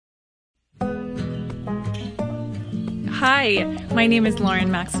Hi, my name is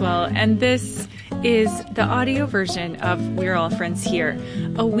Lauren Maxwell, and this is the audio version of We're All Friends Here,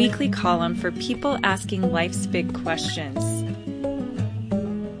 a weekly column for people asking life's big questions.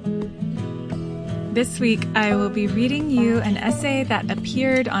 This week, I will be reading you an essay that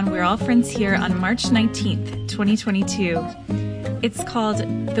appeared on We're All Friends Here on March 19th, 2022. It's called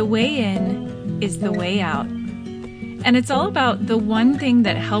The Way In is the Way Out. And it's all about the one thing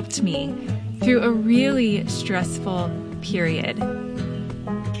that helped me through a really stressful period.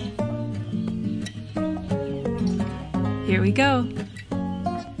 Here we go.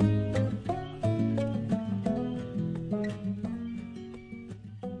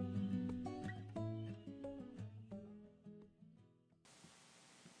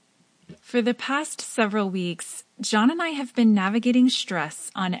 For the past several weeks, John and I have been navigating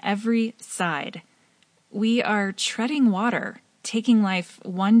stress on every side. We are treading water, taking life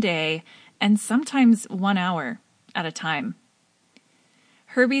one day and sometimes 1 hour at a time.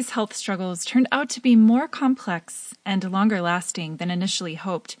 Herbie's health struggles turned out to be more complex and longer lasting than initially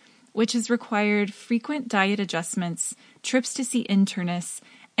hoped, which has required frequent diet adjustments, trips to see internists,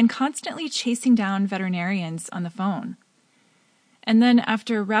 and constantly chasing down veterinarians on the phone. And then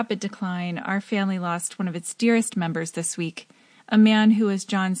after a rapid decline, our family lost one of its dearest members this week, a man who was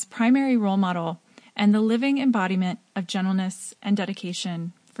John's primary role model and the living embodiment of gentleness and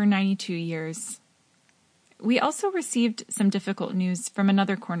dedication for 92 years. We also received some difficult news from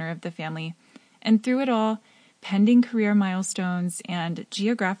another corner of the family, and through it all, pending career milestones and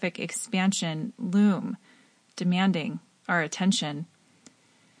geographic expansion loom, demanding our attention.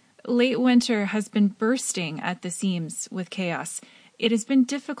 Late winter has been bursting at the seams with chaos. It has been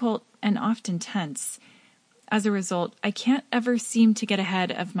difficult and often tense. As a result, I can't ever seem to get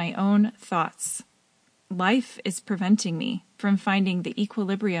ahead of my own thoughts. Life is preventing me from finding the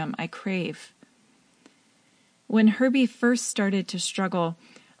equilibrium I crave. When Herbie first started to struggle,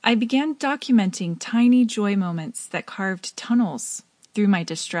 I began documenting tiny joy moments that carved tunnels through my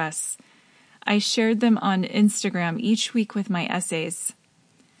distress. I shared them on Instagram each week with my essays.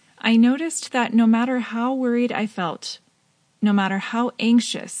 I noticed that no matter how worried I felt, no matter how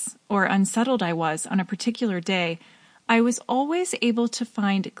anxious or unsettled I was on a particular day, I was always able to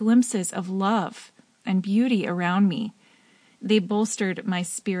find glimpses of love and beauty around me. They bolstered my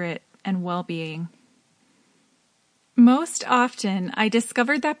spirit and well-being. Most often, I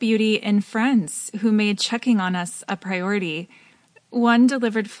discovered that beauty in friends who made checking on us a priority. One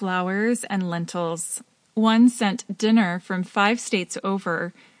delivered flowers and lentils. One sent dinner from 5 states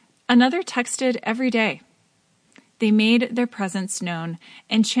over. Another texted every day. They made their presence known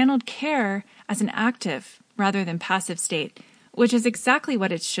and channeled care as an active rather than passive state, which is exactly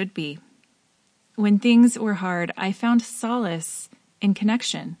what it should be. When things were hard, I found solace in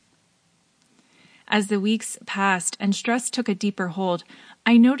connection. As the weeks passed and stress took a deeper hold,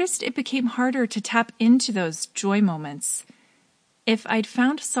 I noticed it became harder to tap into those joy moments. If I'd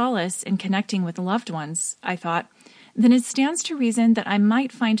found solace in connecting with loved ones, I thought, then it stands to reason that I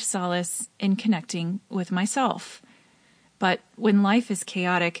might find solace in connecting with myself. But when life is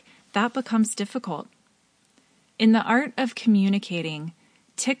chaotic, that becomes difficult. In the art of communicating,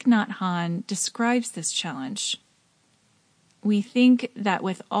 Thich Nhat Hanh describes this challenge. We think that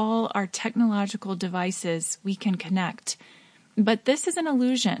with all our technological devices, we can connect, but this is an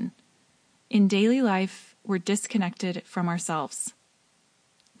illusion. In daily life, we're disconnected from ourselves.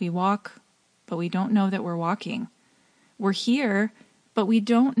 We walk, but we don't know that we're walking. We're here, but we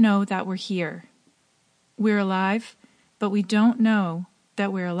don't know that we're here. We're alive, but we don't know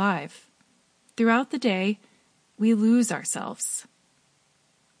that we're alive. Throughout the day, we lose ourselves.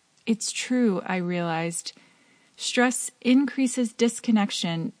 It's true, I realized. Stress increases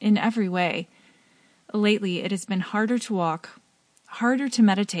disconnection in every way. Lately, it has been harder to walk, harder to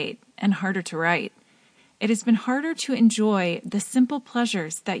meditate, and harder to write. It has been harder to enjoy the simple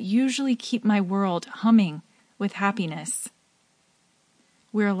pleasures that usually keep my world humming with happiness.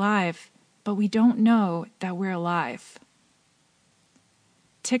 We're alive, but we don't know that we're alive.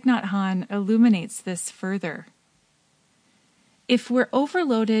 Thich Nhat Hanh illuminates this further. If we're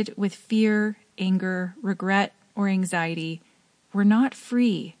overloaded with fear, anger, regret, or anxiety, we're not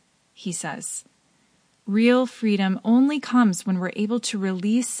free, he says. Real freedom only comes when we're able to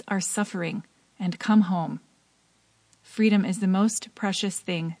release our suffering and come home. Freedom is the most precious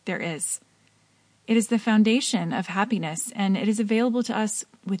thing there is. It is the foundation of happiness, and it is available to us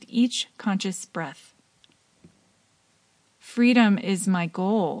with each conscious breath. Freedom is my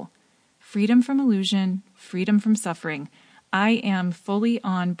goal. Freedom from illusion, freedom from suffering. I am fully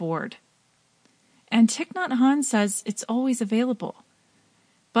on board. And Thich Nhat Hanh says it's always available.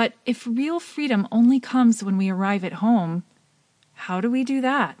 But if real freedom only comes when we arrive at home, how do we do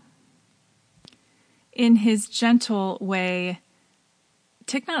that? In his gentle way,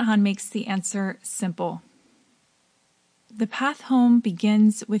 Thich Nhat Hanh makes the answer simple. The path home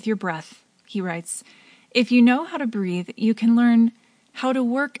begins with your breath, he writes. If you know how to breathe, you can learn how to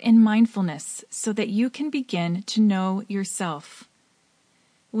work in mindfulness so that you can begin to know yourself.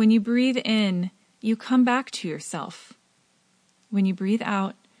 When you breathe in, you come back to yourself. When you breathe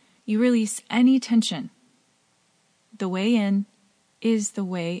out, you release any tension. The way in is the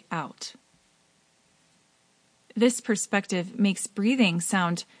way out. This perspective makes breathing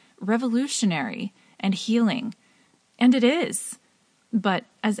sound revolutionary and healing, and it is. But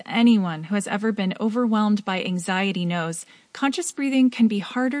as anyone who has ever been overwhelmed by anxiety knows, conscious breathing can be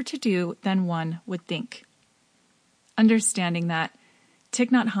harder to do than one would think. Understanding that, Thich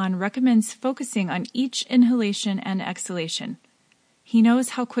Nhat Hanh recommends focusing on each inhalation and exhalation. He knows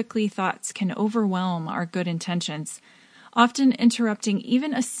how quickly thoughts can overwhelm our good intentions, often interrupting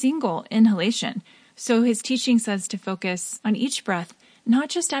even a single inhalation. So his teaching says to focus on each breath, not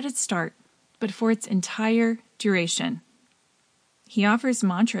just at its start, but for its entire duration. He offers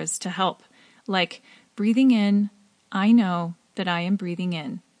mantras to help, like breathing in, I know that I am breathing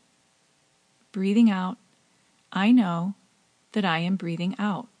in. Breathing out, I know that I am breathing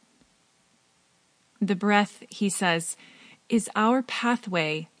out. The breath, he says, is our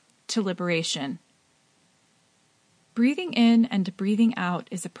pathway to liberation. Breathing in and breathing out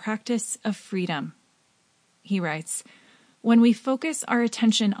is a practice of freedom. He writes, when we focus our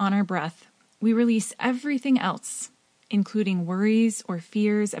attention on our breath, we release everything else, including worries or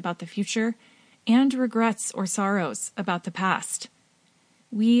fears about the future and regrets or sorrows about the past.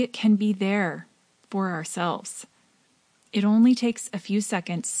 We can be there for ourselves. It only takes a few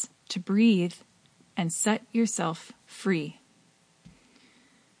seconds to breathe and set yourself free.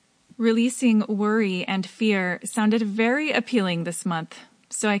 Releasing worry and fear sounded very appealing this month,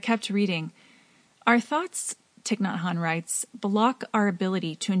 so I kept reading. Our thoughts, Thich Nhat Hanh writes, block our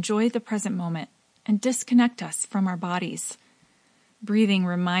ability to enjoy the present moment and disconnect us from our bodies. Breathing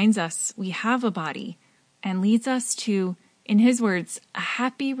reminds us we have a body and leads us to, in his words, a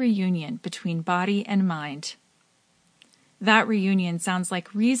happy reunion between body and mind. That reunion sounds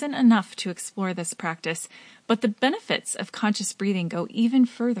like reason enough to explore this practice, but the benefits of conscious breathing go even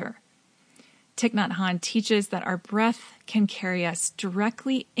further. Thich Nhat Hanh teaches that our breath can carry us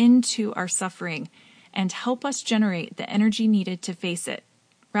directly into our suffering and help us generate the energy needed to face it,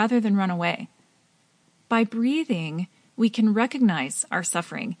 rather than run away. By breathing, we can recognize our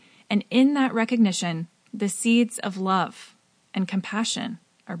suffering, and in that recognition, the seeds of love and compassion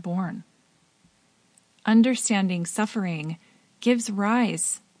are born. Understanding suffering gives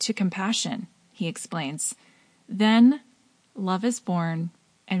rise to compassion, he explains. Then love is born,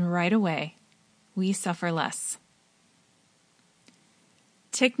 and right away, we suffer less.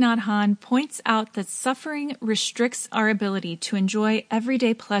 Thich Nhat Hanh points out that suffering restricts our ability to enjoy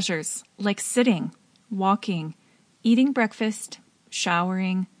everyday pleasures like sitting, walking, eating breakfast,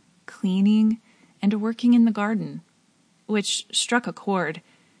 showering, cleaning, and working in the garden, which struck a chord.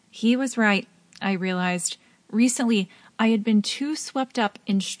 He was right, I realized. Recently, I had been too swept up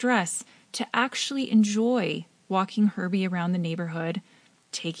in stress to actually enjoy walking Herbie around the neighborhood,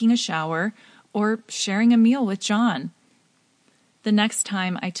 taking a shower, or sharing a meal with John. The next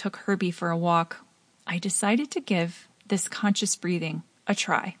time I took Herbie for a walk, I decided to give this conscious breathing a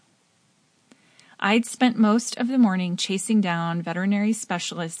try. I'd spent most of the morning chasing down veterinary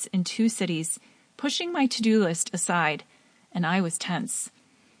specialists in 2 cities, pushing my to-do list aside, and I was tense.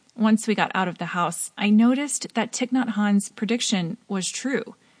 Once we got out of the house, I noticed that Thich Nhat Hanh's prediction was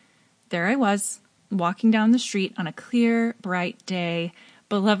true. There I was, walking down the street on a clear, bright day,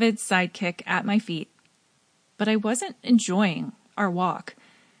 beloved sidekick at my feet. But I wasn't enjoying our walk.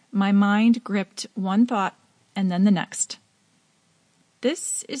 My mind gripped one thought and then the next.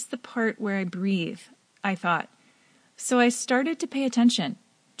 This is the part where I breathe, I thought. So I started to pay attention,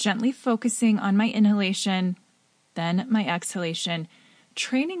 gently focusing on my inhalation, then my exhalation,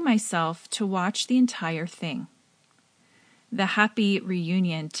 training myself to watch the entire thing. The happy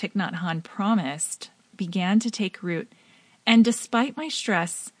reunion Thich Nhat Hanh promised began to take root, and despite my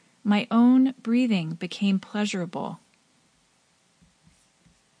stress, my own breathing became pleasurable.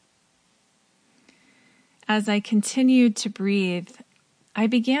 As I continued to breathe, I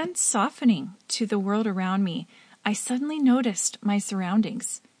began softening to the world around me. I suddenly noticed my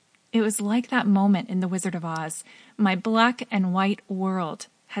surroundings. It was like that moment in The Wizard of Oz. My black and white world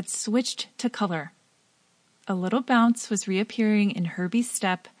had switched to color. A little bounce was reappearing in Herbie's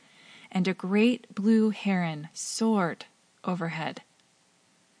step, and a great blue heron soared overhead.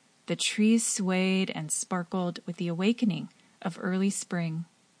 the trees swayed and sparkled with the awakening of early spring.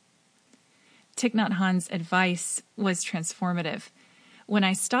 Thich Nhat Hanh's advice was transformative. When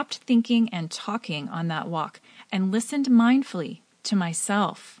I stopped thinking and talking on that walk and listened mindfully to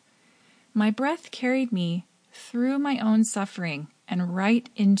myself, my breath carried me through my own suffering and right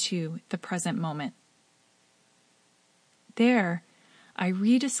into the present moment. There, I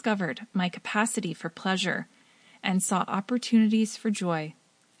rediscovered my capacity for pleasure and saw opportunities for joy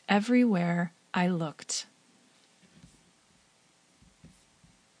everywhere I looked.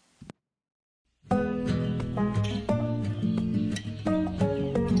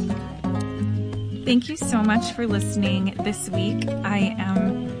 Thank you so much for listening this week. I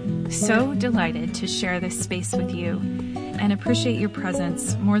am so delighted to share this space with you and appreciate your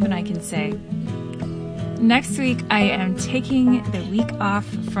presence more than I can say. Next week, I am taking the week off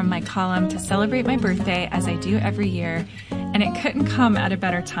from my column to celebrate my birthday, as I do every year, and it couldn't come at a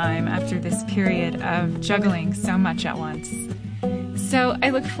better time after this period of juggling so much at once. So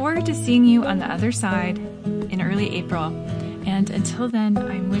I look forward to seeing you on the other side in early April, and until then,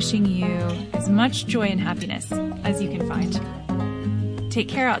 I'm wishing you as much joy and happiness as you can find. Take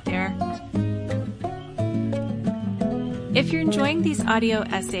care out there. If you're enjoying these audio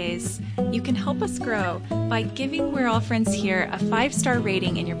essays, you can help us grow by giving We're All Friends Here a 5-star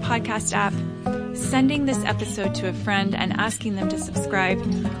rating in your podcast app, sending this episode to a friend and asking them to subscribe,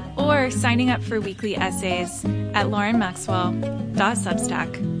 or signing up for weekly essays at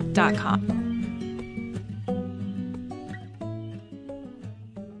laurenmaxwell.substack.com.